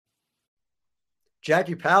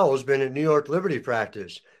Jackie Powell's been at New York Liberty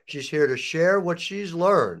practice. She's here to share what she's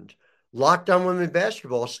learned. Locked On Women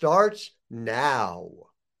Basketball starts now.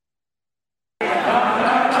 You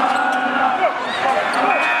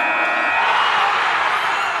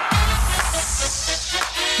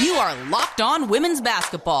are Locked On Women's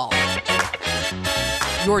Basketball,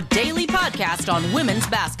 your daily podcast on women's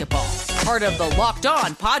basketball. Part of the Locked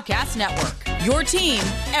On Podcast Network, your team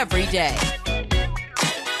every day.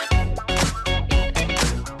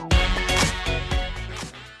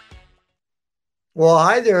 Well,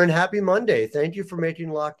 hi there and happy Monday. Thank you for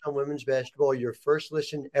making Locked On Women's Basketball your first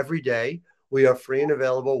listen every day. We are free and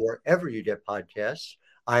available wherever you get podcasts.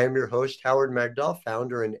 I am your host, Howard Megdal,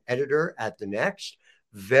 founder and editor at The Next.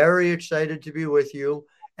 Very excited to be with you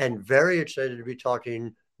and very excited to be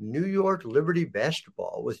talking New York Liberty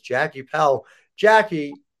basketball with Jackie Powell.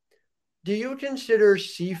 Jackie, do you consider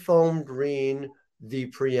seafoam green the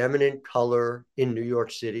preeminent color in New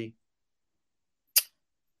York City?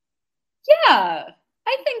 Yeah,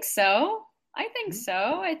 I think so. I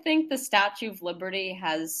think the Statue of Liberty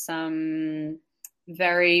has some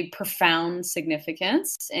very profound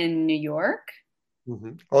significance in New York.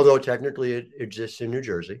 Mm-hmm. Although technically it exists in New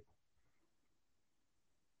Jersey.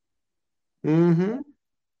 Mm-hmm.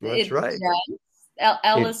 That's right.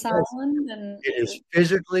 Ellis Island. It is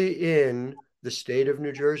physically in the state of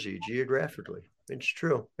New Jersey, geographically. It's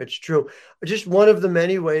true. It's true. Just one of the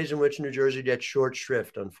many ways in which New Jersey gets short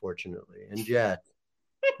shrift, unfortunately. And yet,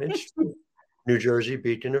 it's true. New Jersey,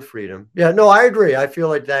 beacon of freedom. Yeah, no, I agree. I feel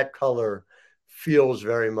like that color feels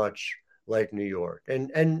very much like New York.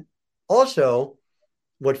 And also,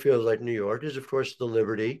 what feels like New York is, of course, the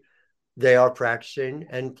Liberty. They are practicing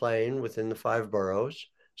and playing within the 5 boroughs,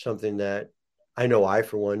 something that I know I,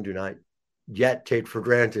 for one, do not yet take for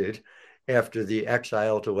granted after the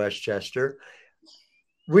exile to Westchester.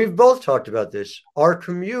 We've both talked about this. Our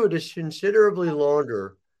commute is considerably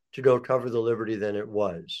longer to go cover the Liberty than it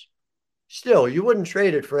was. Still, you wouldn't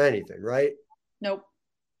trade it for anything, right? Nope,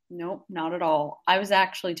 not at all. I was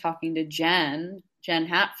actually talking to Jen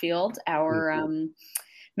Hatfield, our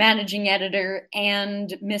managing editor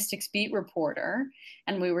and Mystics beat reporter,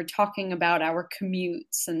 and we were talking about our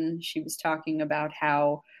commutes, and she was talking about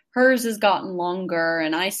how hers has gotten longer,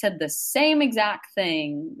 and I said the same exact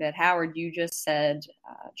thing that Howard, you just said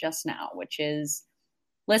just now, which is,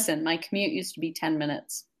 listen, my commute used to be 10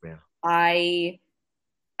 minutes. Yeah.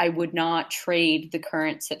 I would not trade the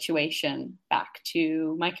current situation back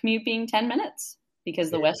to my commute being 10 minutes because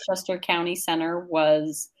the Westchester County Center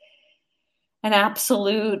was an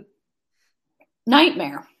absolute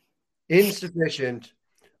nightmare. Insufficient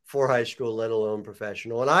for high school, let alone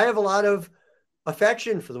professional. And I have a lot of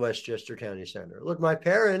affection for the Westchester County Center. Look, my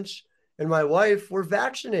parents and my wife were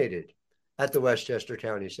vaccinated at the Westchester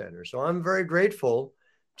County Center. So I'm very grateful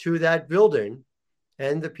to that building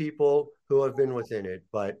and the people who have been within it.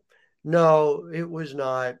 But no, it was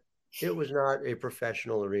not a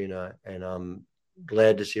professional arena. And I'm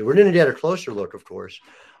glad to see. We're going to get a closer look, of course,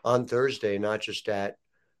 on Thursday, not just at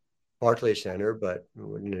Barclays Center, but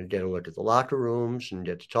we're going to get a look at the locker rooms and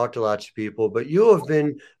get to talk to lots of people. But you have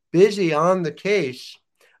been busy on the case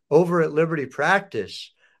over at Liberty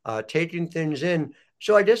practice, taking things in.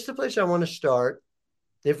 So I guess the place I want to start,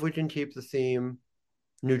 if we can keep the theme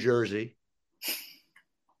New Jersey,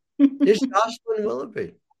 is Jocelyn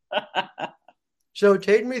Willoughby. So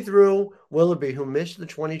take me through Willoughby, who missed the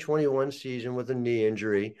 2021 season with a knee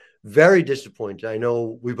injury. Very disappointed. I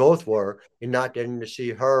know we both were in not getting to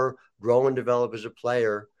see her grow and develop as a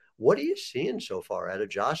player. What are you seeing so far out of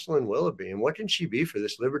Jocelyn Willoughby, and what can she be for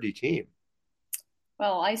this Liberty team?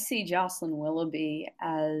 Well, I see Jocelyn Willoughby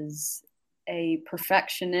as a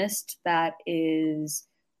perfectionist that is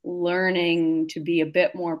learning to be a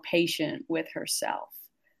bit more patient with herself.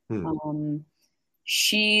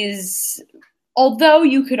 Although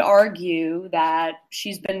you could argue that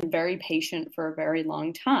she's been very patient for a very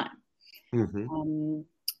long time. Mm-hmm.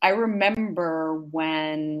 I remember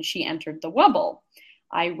when she entered the Wubble,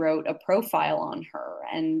 I wrote a profile on her,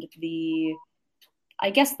 and the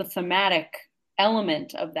thematic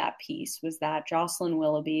element of that piece was that Jocelyn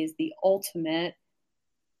Willoughby is the ultimate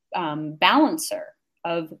balancer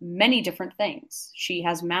of many different things. She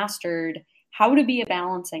has mastered how to be a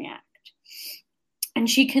balancing act. And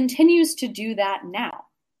she continues to do that now.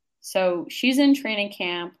 So she's in training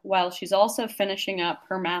camp while she's also finishing up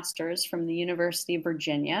her master's from the University of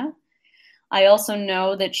Virginia. I also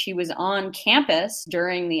know that she was on campus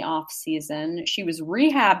during the off season. She was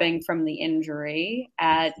rehabbing from the injury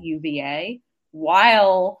at UVA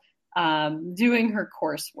while doing her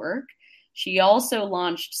coursework. She also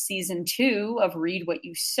launched season 2 of Read What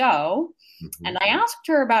You Sow. Mm-hmm. And I asked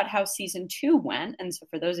her about how season 2 went. And so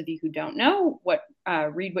for those of you who don't know what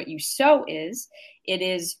Read What You Sow is, it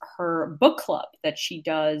is her book club that she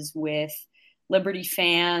does with Liberty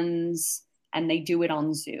fans, and they do it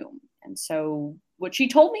on Zoom. And so what she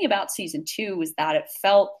told me about season 2 was that it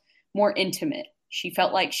felt more intimate. She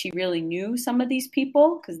felt like she really knew some of these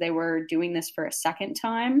people because they were doing this for a second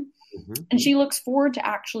time. Mm-hmm. And she looks forward to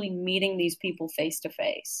actually meeting these people face to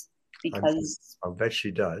face because I'll bet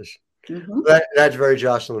she does. Mm-hmm. That's very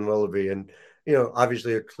Jocelyn Willoughby. And,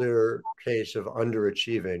 obviously a clear case of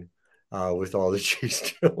underachieving with all that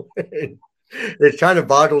she's doing. It kind of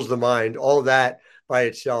boggles the mind, all that by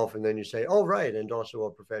itself. And then you say, oh, right. And also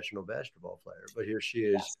a professional basketball player. But here she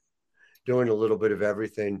is doing a little bit of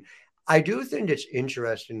everything. I do think it's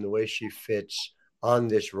interesting the way she fits on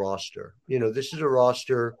this roster. This is a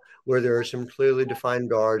roster where there are some clearly defined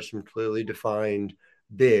guards, some clearly defined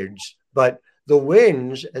bigs, but the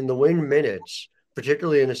wings and the wing minutes,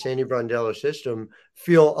 particularly in a Sandy Brondello system,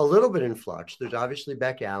 feel a little bit in flux. There's obviously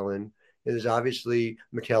Beck Allen. There's obviously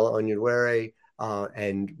Michaela Onyenwere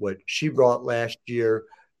and what she brought last year.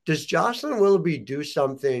 Does Jocelyn Willoughby do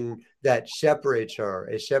something that separates her,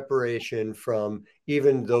 a separation from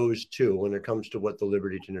even those two when it comes to what the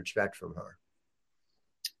Liberty can expect from her?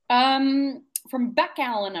 From Beck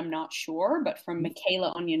Allen, I'm not sure, but from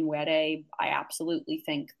Michaela Onyenwere, I absolutely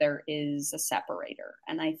think there is a separator.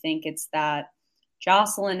 And I think it's that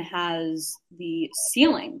Jocelyn has the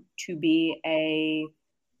ceiling to be a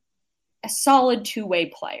solid two-way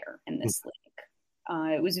player in this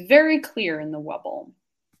league. It was very clear in the Wubble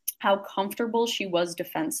how comfortable she was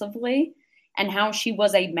defensively and how she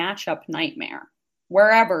was a matchup nightmare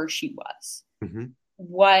wherever she was. Mm-hmm.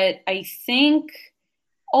 What I think,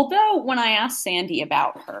 although when I asked Sandy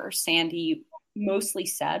about her, Sandy mostly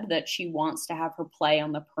said that she wants to have her play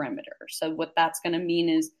on the perimeter. So what that's going to mean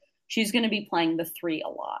is she's going to be playing the 3 a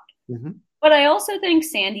lot. Mm-hmm. But I also think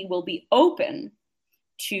Sandy will be open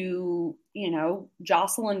to,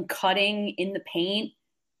 Jocelyn cutting in the paint,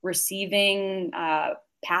 receiving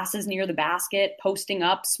passes near the basket, posting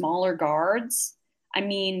up smaller guards. I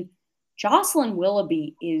mean, Jocelyn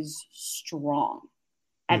Willoughby is strong.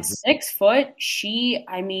 At 6 foot,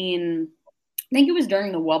 I think it was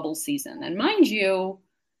during the Wubble season. And mind you,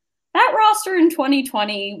 that roster in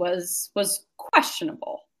 2020 was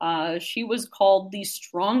questionable. She was called the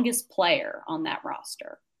strongest player on that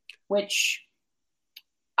roster, which,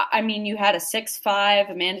 you had a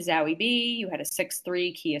 6'5" Amanda Zahui-B, you had a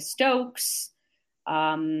 6'3" Kia Stokes.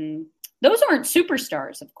 Those aren't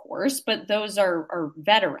superstars, of course, but those are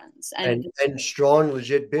veterans. And strong,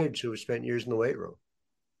 legit bigs who have spent years in the weight room.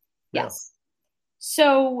 Yes.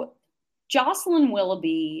 So Jocelyn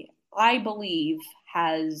Willoughby, I believe,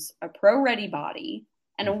 has a pro-ready body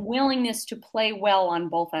and a willingness to play well on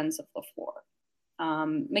both ends of the floor.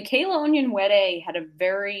 Michaela Onyenwere had a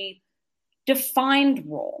very defined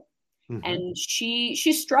role. Mm-hmm. And she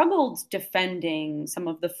struggled defending some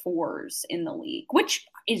of the 4s in the league, which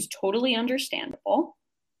is totally understandable.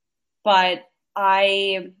 But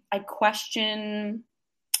I question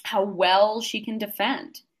how well she can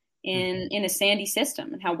defend in a Sandy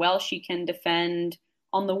system and how well she can defend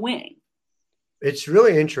on the wing. It's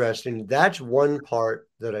really interesting. That's one part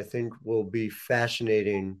that I think will be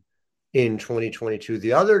fascinating in 2022.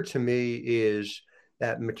 The other to me is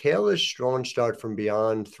that Michaela's strong start from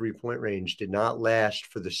beyond 3-point range did not last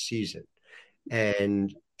for the season.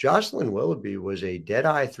 And Jocelyn Willoughby was a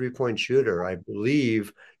dead-eye 3-point shooter, I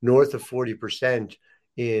believe, north of 40%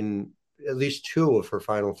 in at least 2 of her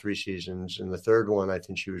final 3 seasons. And the third one, I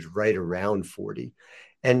think she was right around 40.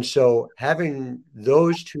 And so having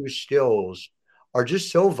those 2 skills are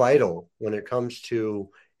just so vital when it comes to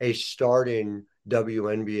a starting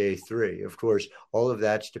WNBA 3. Of course, all of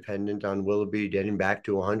that's dependent on Willoughby getting back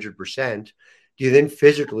to 100%. Do you think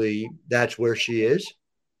physically that's where she is?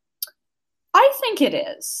 I think it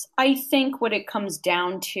is. I think what it comes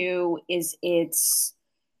down to is it's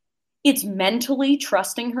mentally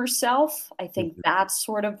trusting herself. I think that's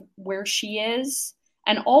sort of where she is.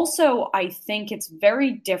 And also, I think it's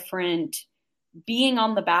very different being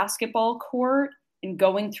on the basketball court and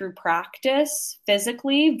going through practice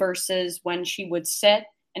physically versus when she would sit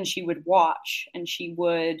and she would watch and she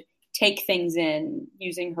would take things in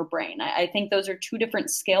using her brain. I think those are 2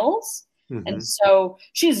 different skills. Mm-hmm. And so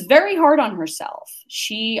she's very hard on herself.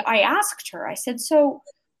 I asked her, I said, so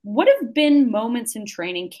what have been moments in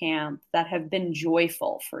training camp that have been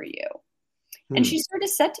joyful for you? And she sort of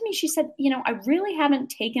said to me, she said, I really haven't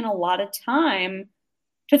taken a lot of time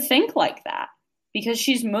to think like that. because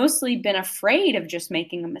she's mostly been afraid of just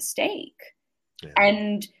making a mistake. Yeah.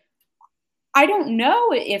 And I don't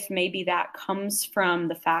know if maybe that comes from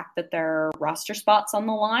the fact that there are roster spots on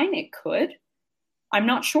the line. It could. I'm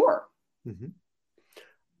not sure. Mm-hmm.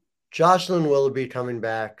 Jocelyn Willoughby coming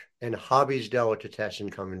back and Hobby's Delicatessen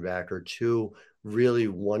coming back are two really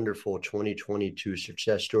wonderful 2022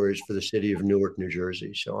 success stories for the city of Newark, New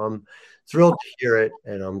Jersey. So I'm thrilled to hear it,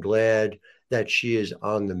 and I'm glad that she is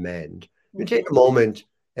on the mend. I'm going to take a moment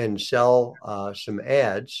and sell some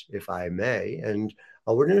ads, if I may, and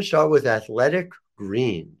we're going to start with Athletic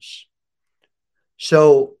Greens.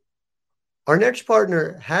 So our next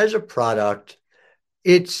partner has a product.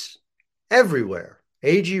 It's everywhere.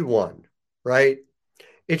 AG1, right?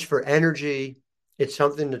 It's for energy. It's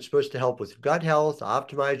something that's supposed to help with gut health,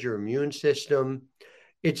 optimize your immune system.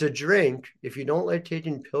 It's a drink. If you don't like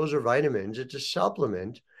taking pills or vitamins, it's a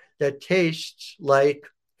supplement that tastes like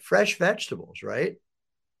fresh vegetables, right?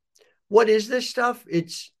 What is this stuff?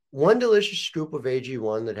 It's one delicious scoop of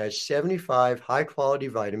AG1 that has 75 high-quality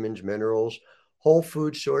vitamins, minerals, whole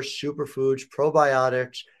food source superfoods,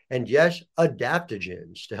 probiotics, and yes,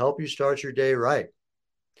 adaptogens to help you start your day right.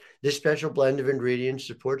 This special blend of ingredients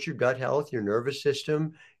supports your gut health, your nervous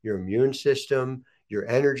system, your immune system, your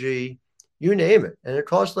energy, you name it. And it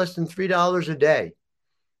costs less than $3 a day.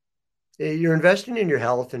 You're investing in your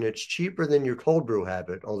health, and it's cheaper than your cold brew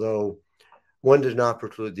habit, although one does not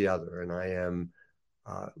preclude the other. And I am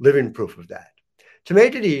living proof of that. To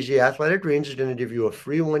make it easy, Athletic Greens is going to give you a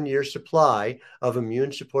free 1-year supply of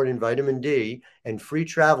immune-supporting vitamin D and free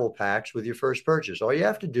travel packs with your first purchase. All you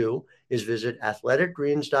have to do is visit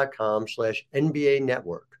athleticgreens.com/NBA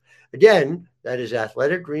Network. Again, that is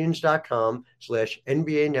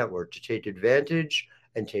athleticgreens.com/NBA Network to take advantage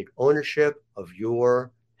and take ownership of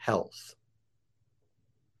your health.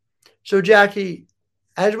 So, Jackie,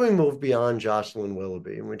 as we move beyond Jocelyn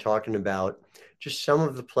Willoughby, and we're talking about just some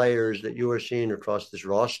of the players that you are seeing across this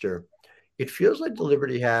roster, it feels like the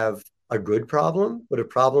Liberty have a good problem, but a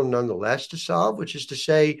problem nonetheless to solve, which is to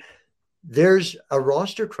say there's a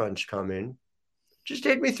roster crunch coming. Just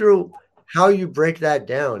take me through how you break that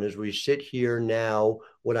down as we sit here now,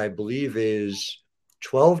 what I believe is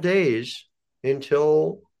 12 days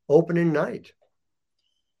until opening night.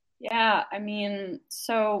 Yeah, I mean,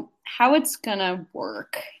 so how it's going to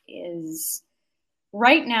work is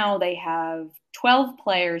right now they have 12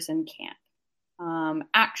 players in camp.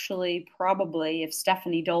 Actually, probably if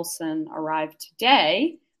Stephanie Dolson arrived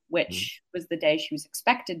today, which was the day she was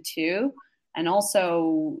expected to, and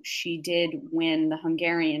also she did win the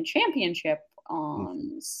Hungarian championship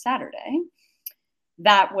on Saturday,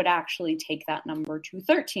 that would actually take that number to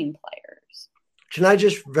 13 players. Can I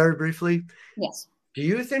just very briefly? Yes. Do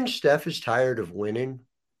you think Steph is tired of winning?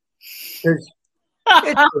 It's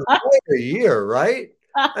a year, right?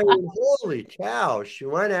 I mean, holy cow. She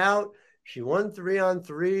went out. She won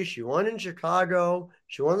 3-on-3. She won in Chicago.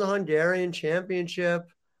 She won the Hungarian championship.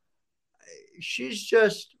 She's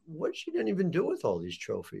just, what's she going to even do with all these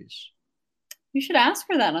trophies? You should ask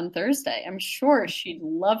her that on Thursday. I'm sure she'd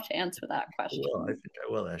love to answer that question. Well, I think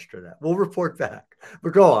I will ask her that. We'll report back.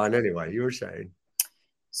 But go on anyway. You were saying.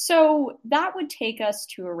 So that would take us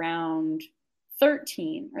to around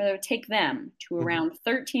 13, or that would take them to around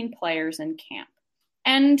 13 players in camp.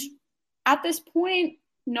 And at this point,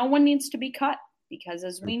 no one needs to be cut because,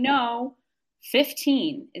 as we know,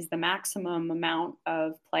 15 is the maximum amount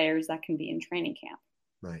of players that can be in training camp.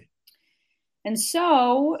 Right. And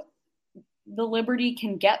so the Liberty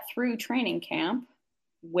can get through training camp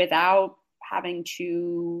without having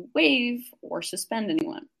to waive or suspend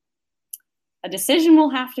anyone. A decision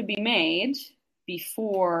will have to be made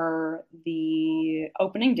before the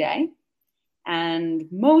opening day. And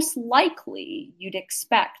most likely, you'd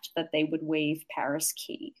expect that they would waive Paris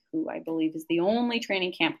Key, who I believe is the only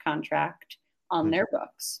training camp contract on their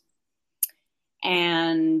books.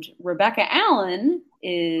 And Rebecca Allen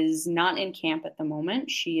is not in camp at the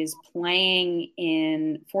moment. She is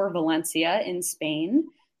playing for Valencia in Spain.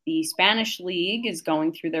 The Spanish League is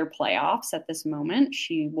going through their playoffs at this moment.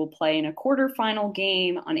 She will play in a quarterfinal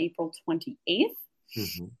game on April 28th.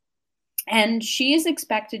 Mm-hmm. And she is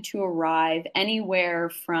expected to arrive anywhere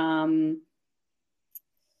from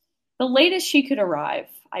the latest she could arrive,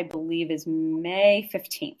 I believe, is May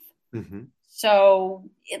 15th. Mm-hmm. So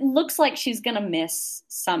it looks like she's going to miss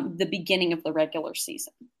the beginning of the regular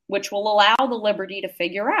season, which will allow the Liberty to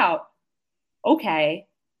figure out, okay,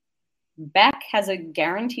 Beck has a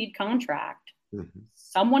guaranteed contract. Mm-hmm.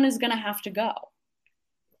 Someone is going to have to go.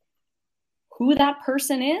 Who that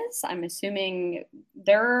person is, I'm assuming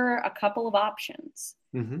there are a couple of options.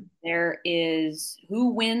 Mm-hmm. There is who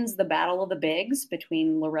wins the Battle of the Bigs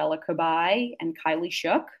between Lorella Kubai and Kylie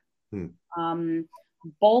Shook.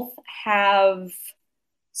 Both have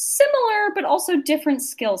similar but also different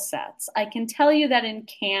skill sets. I can tell you that in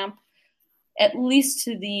camp, at least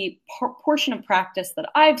to the portion of practice that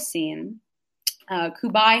I've seen,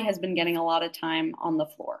 Kubai has been getting a lot of time on the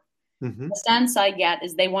floor. Mm-hmm. The sense I get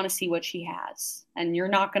is they want to see what she has, and you're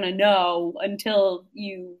not going to know until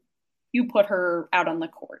you put her out on the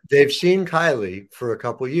court. They've seen Kylie for a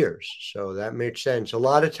couple years, so that makes sense. A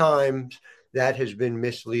lot of times that has been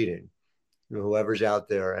misleading, whoever's out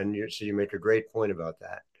there. And so you make a great point about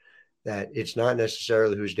that it's not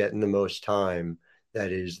necessarily who's getting the most time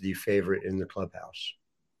that is the favorite in the clubhouse.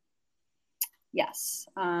 Yes.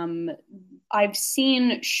 I've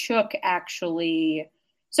seen Shook actually.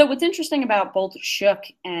 So what's interesting about both Shook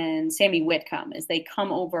and Sammy Whitcomb is they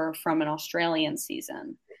come over from an Australian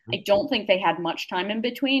season. I don't think they had much time in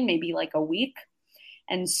between, maybe like a week.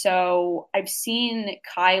 And so I've seen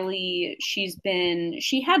Kylie,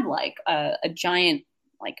 she had like a giant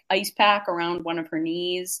like ice pack around one of her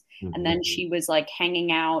knees. Mm-hmm. And then she was like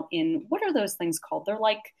hanging out in, what are those things called? They're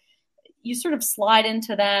like, you sort of slide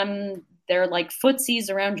into them. They're like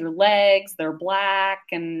footsies around your legs. They're black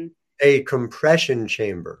and a compression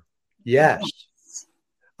chamber. Yes.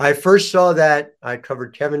 I first saw that. I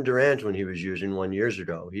covered Kevin Durant when he was using one years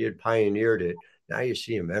ago. He had pioneered it. Now you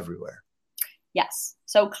see him everywhere. Yes.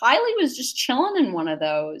 So Kylie was just chilling in one of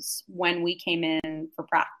those when we came in for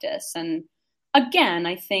practice. And again,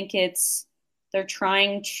 I think they're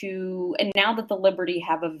trying to, and now that the Liberty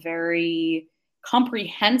have a very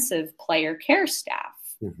comprehensive player care staff,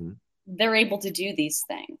 mm-hmm. they're able to do these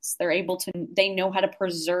things. They know how to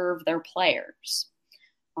preserve their players,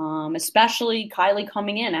 especially Kylie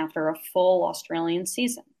coming in after a full Australian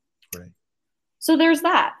season. Right. So there's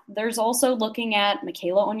that. There's also looking at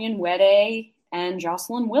Michaela Onyenwere and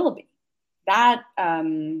Jocelyn Willoughby.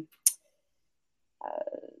 Do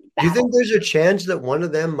you think there's a chance that one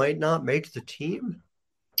of them might not make the team?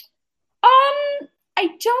 I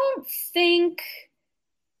don't think.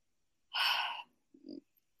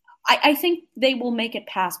 I think they will make it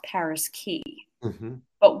past Paris Key. Mm-hmm.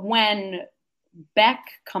 But when Beck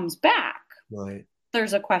comes back, right,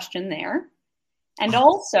 there's a question there. And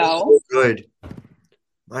also, good.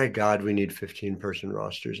 My God, we need 15-person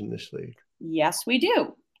rosters in this league. Yes, we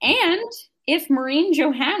do. And if Maureen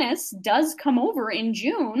Johannes does come over in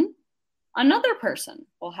June, another person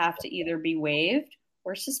will have to either be waived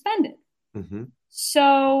or suspended. Mm-hmm.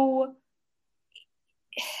 So,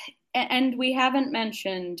 and we haven't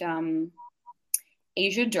mentioned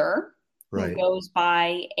Asia Durr, right, who goes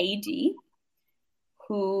by AD,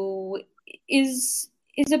 who is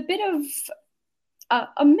a bit of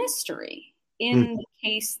a mystery in the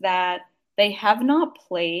case that they have not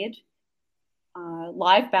played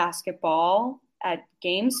live basketball at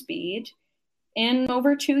game speed in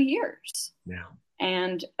over 2 years. Yeah.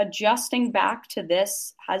 And adjusting back to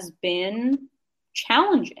this has been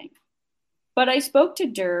challenging. But I spoke to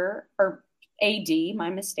Durr, or AD, my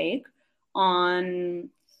mistake, on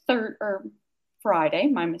Friday,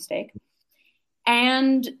 my mistake.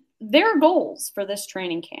 And their goals for this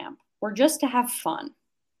training camp were just to have fun.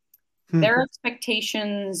 Their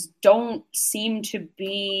expectations don't seem to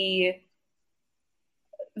be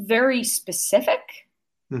very specific.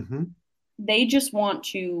 Mm-hmm. They just want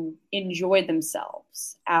to enjoy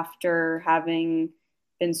themselves after having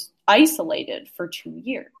been isolated for 2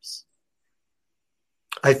 years.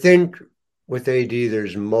 I think with AD,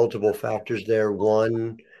 there's multiple factors there.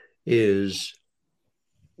 One is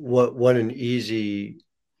what an easy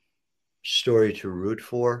story to root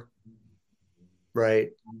for, right?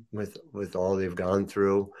 With all they've gone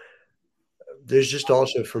through. There's just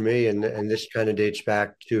also for me, and this kind of dates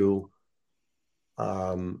back to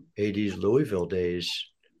AD's Louisville days,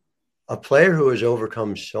 a player who has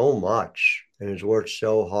overcome so much and has worked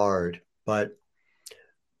so hard, but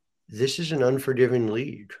this is an unforgiving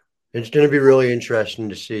league. It's going to be really interesting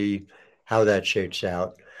to see how that shakes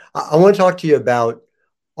out. I want to talk to you about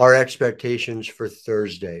our expectations for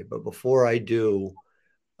Thursday, but before I do,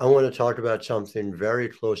 I want to talk about something very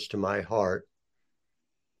close to my heart,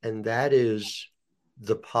 and that is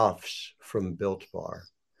the Puffs from Built Bar.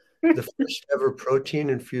 The first ever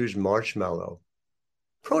protein-infused marshmallow.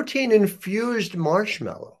 Protein-infused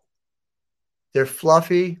marshmallow. They're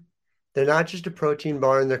fluffy. They're not just a protein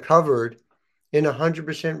bar, and they're covered in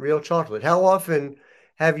 100% real chocolate. How often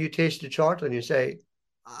have you tasted chocolate and you say,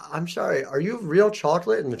 I'm sorry, are you real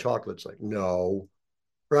chocolate? And the chocolate's like, no,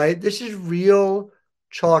 right? This is real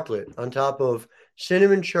chocolate on top of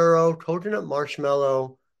cinnamon churro, coconut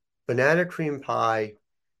marshmallow, banana cream pie.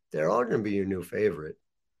 they're all going to be your new favorite.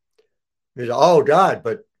 Oh, God,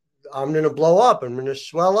 but I'm going to blow up. I'm going to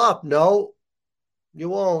swell up. No, you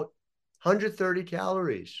won't. 130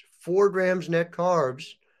 calories, 4 grams net carbs,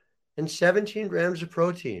 and 17 grams of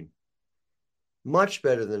protein. Much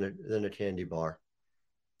better than a candy bar.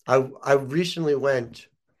 I recently went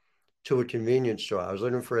to a convenience store. I was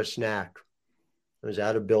looking for a snack. I was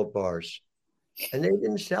out of Built Bars, and they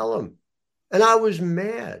didn't sell them. And I was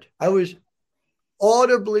mad. I was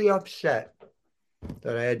audibly upset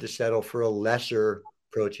that I had to settle for a lesser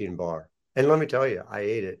protein bar. And let me tell you, I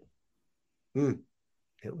ate it.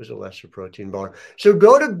 It was a lesser protein bar. So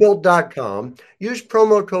go to built.com, use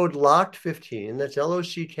promo code LOCKED15, that's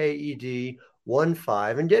LOCKED 15,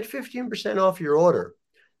 and get 15% off your order.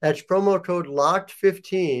 That's promo code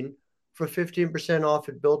LOCKED15 for 15% off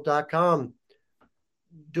at built.com.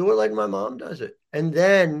 Do it like my mom does it. And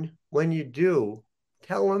then when you do,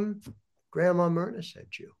 tell them Grandma Myrna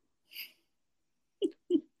sent you.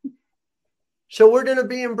 So we're going to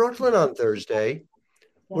be in Brooklyn on Thursday. Yes,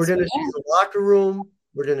 we're going to see the locker room.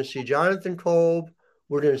 We're going to see Jonathan Kolb.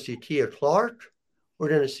 We're going to see Tia Clark. We're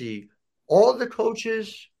going to see all the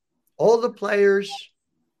coaches, all the players.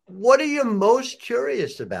 What are you most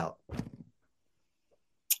curious about?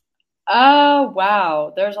 Oh,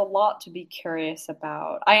 wow. There's a lot to be curious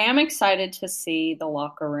about. I am excited to see the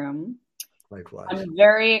locker room. Likewise. I'm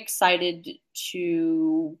very excited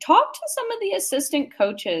to talk to some of the assistant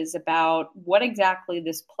coaches about what exactly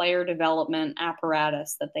this player development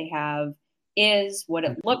apparatus that they have is, what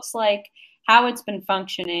it looks like, how it's been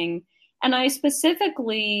functioning. And I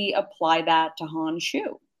specifically apply that to Han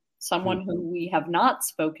Shu, someone who we have not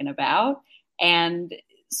spoken about and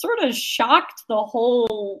sort of shocked the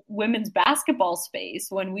whole women's basketball space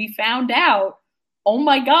when we found out, oh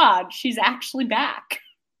my God, she's actually back.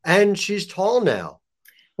 And she's tall now.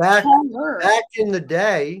 Back in the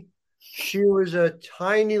day, she was a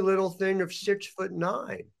tiny little thing of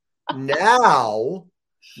 6'9".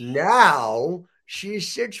 Now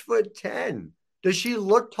she's 6'10". Does she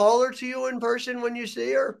look taller to you in person when you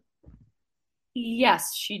see her?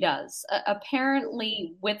 Yes, she does.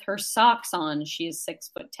 Apparently, with her socks on, she is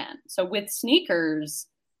 6'10". So with sneakers,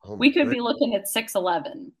 we could be looking at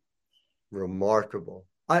 6'11". Remarkable.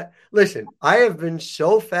 Listen, I have been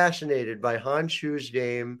so fascinated by Han Shu's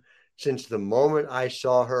game since the moment I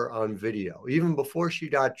saw her on video, even before she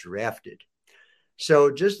got drafted. So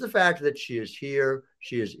just the fact that she is here,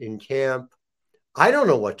 she is in camp, I don't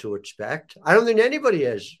know what to expect. I don't think anybody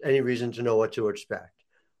has any reason to know what to expect.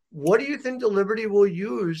 What do you think the Liberty will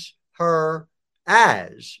use her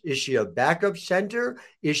as? Is she a backup center?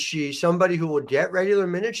 Is she somebody who will get regular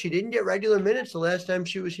minutes? She didn't get regular minutes the last time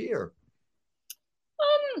she was here.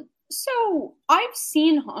 So I've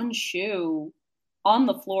seen Han Shu on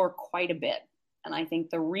the floor quite a bit. And I think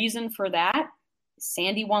the reason for that,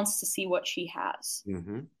 Sandy wants to see what she has.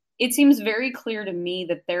 Mm-hmm. It seems very clear to me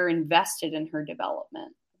that they're invested in her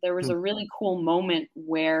development. There was a really cool moment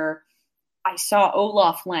where I saw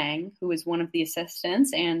Olaf Lang, who is one of the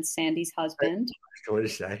assistants and Sandy's husband, going to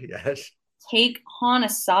say, yes, take Han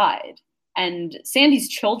aside. And Sandy's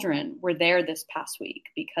children were there this past week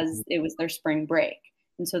because it was their spring break.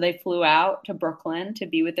 And so they flew out to Brooklyn to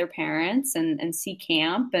be with their parents and see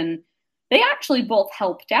camp. And they actually both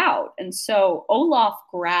helped out. And so Olaf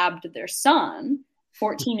grabbed their son,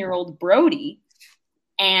 14-year-old Brody,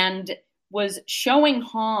 and was showing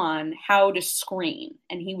Han how to screen.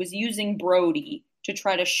 And he was using Brody to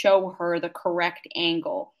try to show her the correct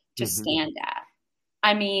angle to stand at.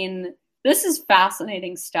 I mean, this is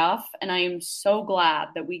fascinating stuff. And I am so glad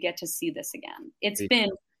that we get to see this again. It's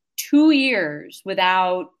been 2 years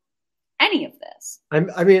without any of this.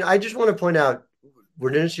 I mean, I just want to point out,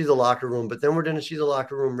 we're going to see the locker room, but then we're going to see the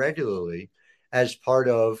locker room regularly as part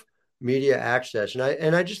of media access.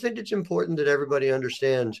 And I just think it's important that everybody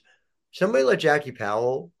understands somebody like Jackie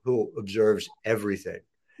Powell, who observes everything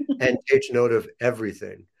and takes note of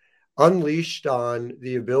everything, unleashed on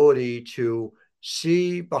the ability to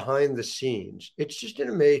see behind the scenes. It's just going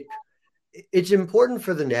to make it's important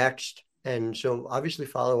for the Next. And so obviously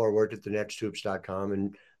follow our work at thenexthoops.com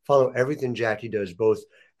and follow everything Jackie does, both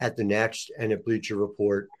at the Next and at Bleacher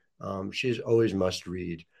Report. She's always must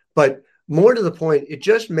read. But more to the point, it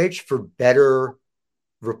just makes for better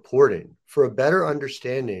reporting, for a better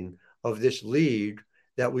understanding of this league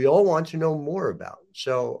that we all want to know more about.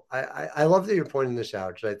 So I love that you're pointing this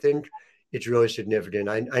out, because I think it's really significant.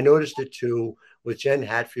 I noticed it too with Jen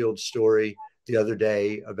Hatfield's story the other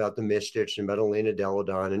day about the Mystics and about Elena Delle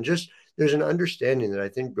Donne, and just there's an understanding that I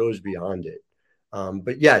think goes beyond it.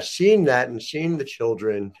 But yeah, seeing that and seeing the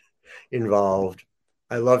children involved,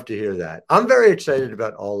 I love to hear that. I'm very excited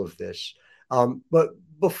about all of this. But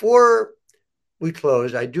before we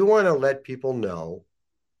close, I do want to let people know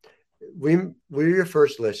we're your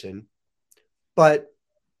first listen, but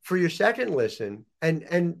for your second listen,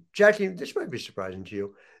 and Jackie, this might be surprising to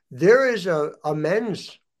you, there is a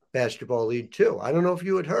men's basketball league too. I don't know if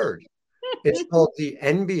you had heard. It's called the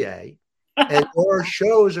NBA, and there are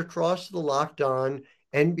shows across the Locked On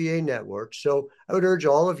NBA network. So I would urge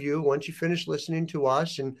all of you, once you finish listening to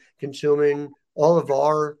us and consuming all of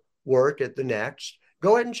our work at the Next,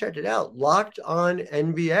 go ahead and check it out. Locked On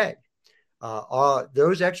NBA.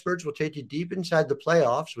 Those experts will take you deep inside the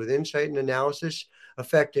playoffs with insight and analysis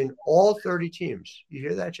affecting all 30 teams. You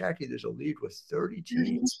hear that, Jackie? There's a league with 30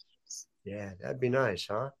 teams. Yeah, that'd be nice,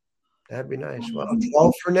 huh? That'd be nice. Well,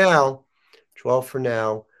 12 for now. 12 for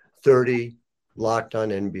now. 30 Locked On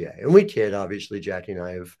NBA. And we kid, obviously. Jackie and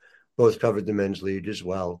I have both covered the men's league as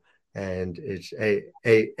well. And it's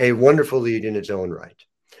a wonderful league in its own right.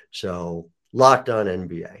 So Locked On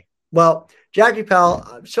NBA. Well, Jackie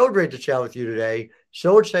Powell, so great to chat with you today.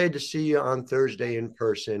 So excited to see you on Thursday in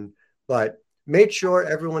person. But make sure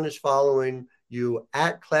everyone is following you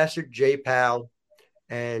at Classic J Powell.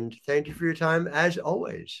 And thank you for your time as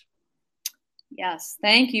always. Yes.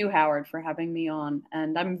 Thank you, Howard, for having me on.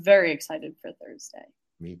 And I'm very excited for Thursday.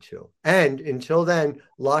 Me too. And until then,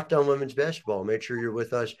 Locked On Women's Basketball. Make sure you're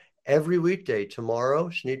with us every weekday. Tomorrow,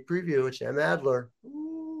 sneak preview. It's Em Adler.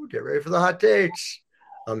 Ooh, get ready for the hot takes.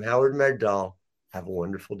 I'm Howard Megdal. Have a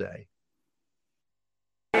wonderful day.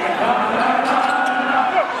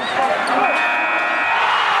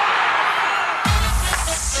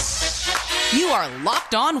 You are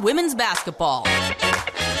Locked On Women's Basketball,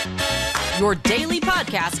 your daily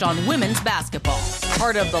podcast on women's basketball.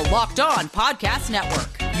 Part of the Locked On Podcast Network,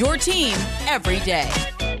 your team every day.